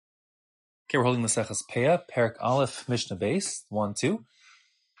Okay, we're holding Maseches Peah, Perek Aleph, Mishna base, 1-2.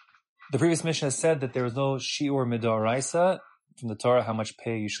 The previous Mishnah has said that there is no shiur midoraisa from the Torah how much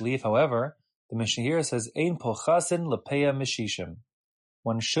Peah you should leave. However, the Mishnah here says, Ein pochasin lepeah mishishim.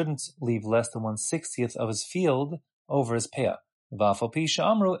 One shouldn't leave less than 1/60th of his field over his Peah. V'afal pi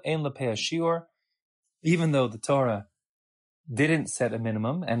she'amru ein lepeah shiur. Even though the Torah didn't set a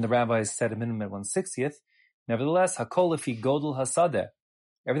minimum, and the rabbis set a minimum at 1/60th, nevertheless, hakol lefi godel hasadeh.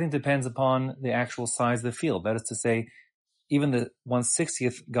 Everything depends upon the actual size of the field. That is to say, even the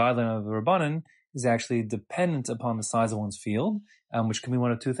 1/60th guideline of the Rabbanan is actually dependent upon the size of one's field, which can mean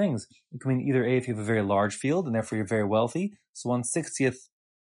one of two things. It can mean either A, if you have a very large field, and therefore you're very wealthy, so 1/60th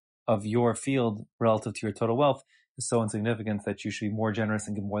of your field relative to your total wealth is so insignificant that you should be more generous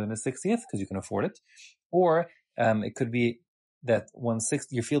and give more than a 60th because you can afford it. Or it could be that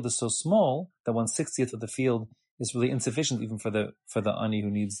your field is so small that 1/60th of the field is really insufficient even for the ani who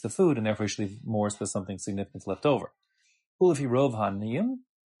needs the food, and therefore you should leave more so there's something significant left over.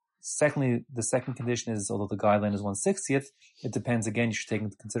 Secondly, the second condition is, although the guideline is 1/60th, it depends, again, you should take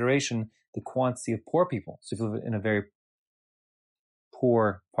into consideration the quantity of poor people. So if you live in a very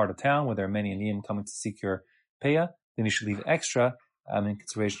poor part of town where there are many aniyim coming to seek your peah, then you should leave extra in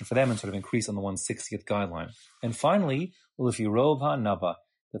consideration for them and sort of increase on the 1/60th guideline. And finally,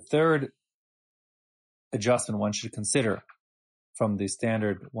 the third adjustment one should consider from the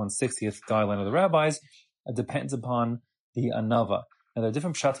standard 1/60th guideline of the rabbis depends upon the anava. Now, there are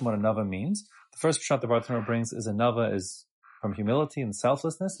different pshat in what anava means. The first pshat the Bartanura brings is anava is from humility and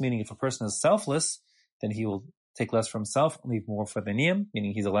selflessness, meaning if a person is selfless, then he will take less for himself and leave more for the niyam,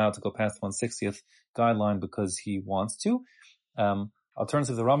 meaning he's allowed to go past the 1/60th guideline because he wants to.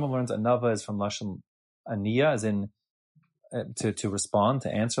 Alternatively, the Rambam learns anava is from lashon aniya, as in to respond,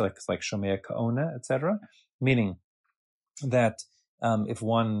 to answer, like shomea ka'ona, etc. Meaning that if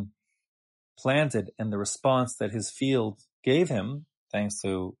one planted and the response that his field gave him, thanks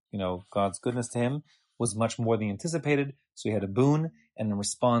to God's goodness to him, was much more than he anticipated, so he had a boon, and in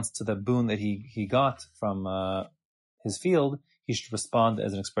response to the boon that he got from his field, he should respond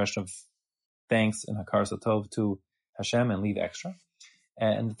as an expression of thanks and hakar satov to Hashem and leave extra.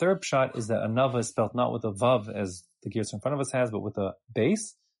 And the third pshat is that anava is spelled not with a vav as the gears in front of us has, but with a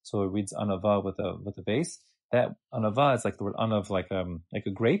base. So it reads anava with a base. That anava is like the word anav, like a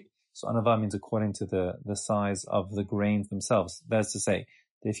grape. So anava means according to the size of the grains themselves. That is to say,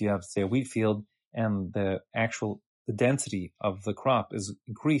 that if you have, say, a wheat field and the density of the crop is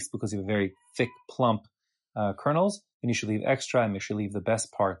increased because you have very thick, plump kernels, then you should leave extra, and you should leave the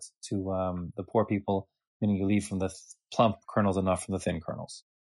best parts to the poor people, meaning you leave from the plump kernels and not from the thin kernels.